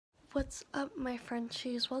What's up, my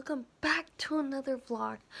Frenchies? Welcome back to another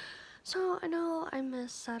vlog. So I know I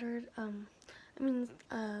missed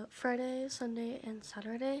Friday, Sunday, and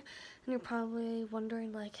Saturday, and you're probably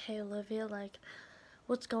wondering like, hey Olivia, like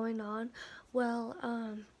what's going on? Well,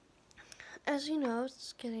 as you know,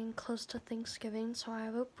 it's getting close to Thanksgiving, so I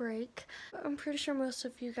have a break. I'm pretty sure most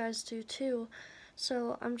of you guys do too,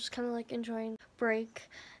 so I'm just kind of like enjoying break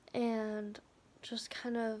and just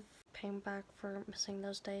kind of paying back for missing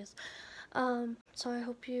those days. So I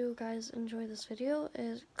hope you guys enjoy this video.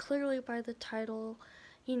 Clearly by the title,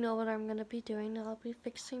 you know what I'm gonna be doing. I'll be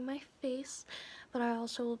fixing my face, but I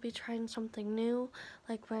also will be trying something new,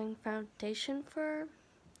 like wearing foundation for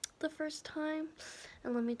the first time.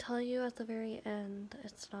 And let me tell you, at the very end,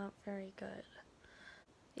 it's not very good.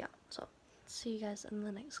 Yeah, so see you guys in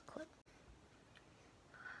the next clip.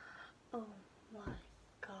 Oh my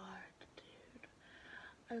god, dude.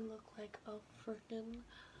 I look like a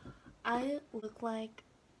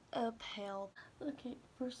a pale. Okay,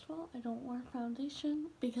 first of all, I don't wear foundation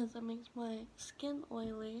because it makes my skin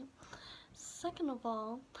oily. Second of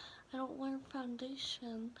all, I don't wear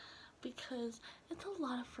foundation because it's a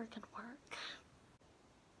lot of freaking work.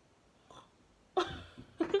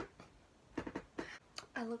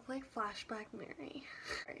 I look like Flashback Mary.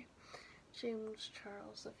 Sorry. James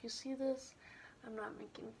Charles, if you see this, I'm not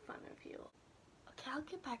making fun of you. Okay, I'll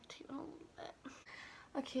get back to you in a little bit.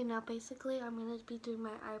 Okay, now basically I'm going to be doing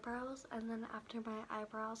my eyebrows, and then after my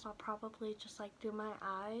eyebrows I'll probably just like do my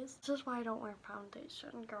eyes. This is why I don't wear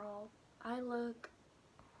foundation, girl. I look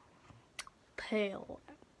pale.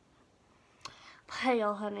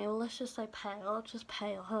 Pale, honey. Let's just say pale. Just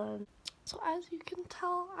pale, hun. So as you can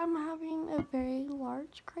tell, I'm having a very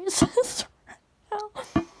large crisis right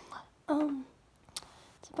now.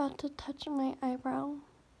 It's about to touch my eyebrow.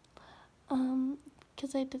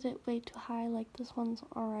 Because I did it way too high. Like, this one's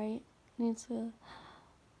alright. Needs to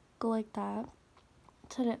go like that.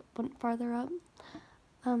 So it went farther up.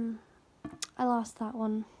 I lost that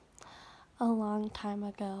one a long time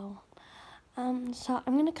ago. So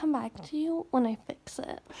I'm gonna come back to you when I fix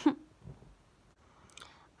it.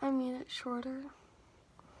 I made it shorter.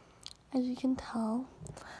 As you can tell,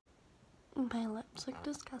 my lips look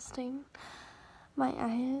disgusting. My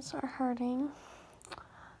eyes are hurting.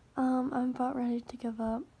 I'm about ready to give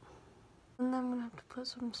up. And then I'm gonna have to put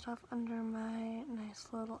some stuff under my nice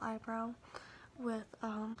little eyebrow with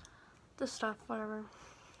the stuff, whatever,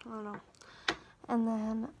 I don't know. And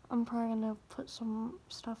then I'm probably gonna put some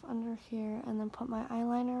stuff under here and then put my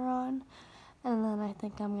eyeliner on, and then I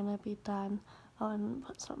think I'm gonna be done. Oh, and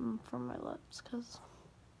put something for my lips, because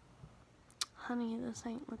honey, this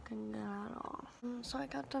ain't looking good at all. So I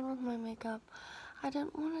got done with my makeup. I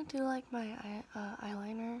didn't want to do like my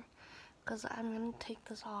eyeliner because I'm gonna take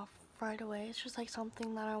this off right away. It's just like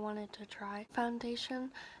something that I wanted to try.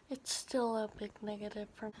 Foundation, it's still a big negative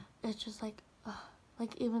for me. It's just like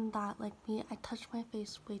even that, like me, I touch my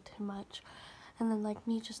face way too much, and then like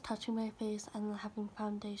me just touching my face and then having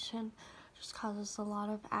foundation just causes a lot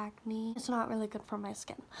of acne. It's not really good for my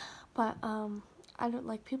skin, but I don't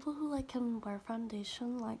like people who like can wear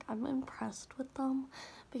foundation. Like, I'm impressed with them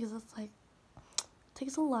because it's like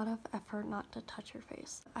takes a lot of effort not to touch your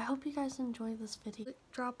face. I hope you guys enjoy this video.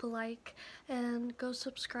 Drop a like and go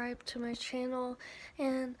subscribe to my channel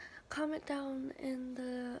and comment down in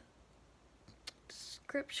the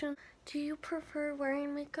description. Do you prefer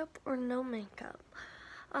wearing makeup or no makeup?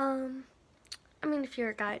 I mean, if you're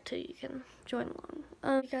a guy too, you can join along.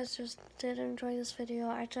 If you guys just did enjoy this video,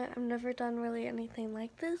 I've never done really anything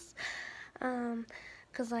like this.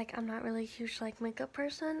 Cause like I'm not really a huge like makeup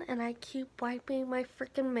person, and I keep wiping my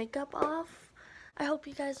freaking makeup off. I hope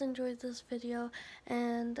you guys enjoyed this video,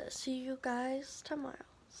 and see you guys tomorrow.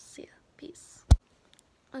 See ya. Peace.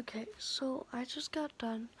 Okay, so I just got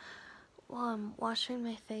done washing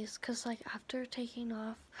my face, cause like after taking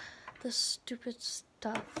off this stupid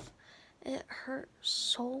stuff, it hurt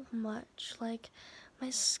so much. Like, my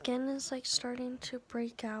skin is like starting to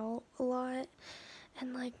break out a lot.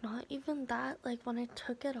 And like, not even that, like when I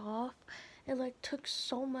took it off, it like took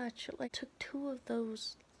so much. It like took two of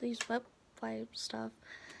these wet wipe stuff.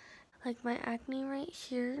 Like, my acne right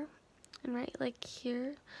here and right like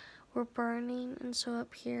here were burning, and so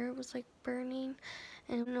up here was like burning,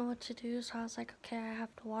 and I didn't know what to do. So I was like, okay, I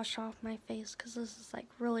have to wash off my face because this is like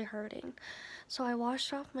really hurting. So I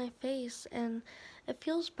washed off my face and it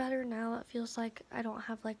feels better now. It feels like I don't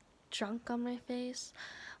have like junk on my face,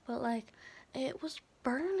 but like it was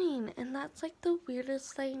burning, and that's like the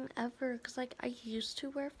weirdest thing ever, because like I used to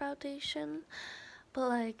wear foundation, but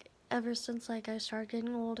like ever since like I started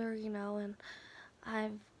getting older, you know, and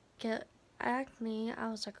acne, I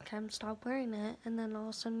was like, okay, I'm stop wearing it, and then all of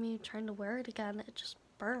a sudden me trying to wear it again, it just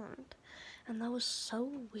burned, and that was so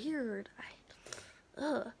weird.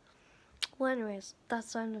 Ugh. Well, anyways,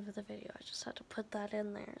 that's the end of the video. I just had to put that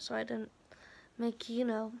in there so I didn't make,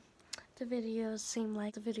 the video seem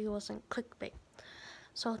like the video wasn't clickbait.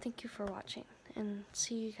 So thank you for watching, and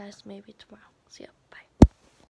see you guys maybe tomorrow. See ya. Bye.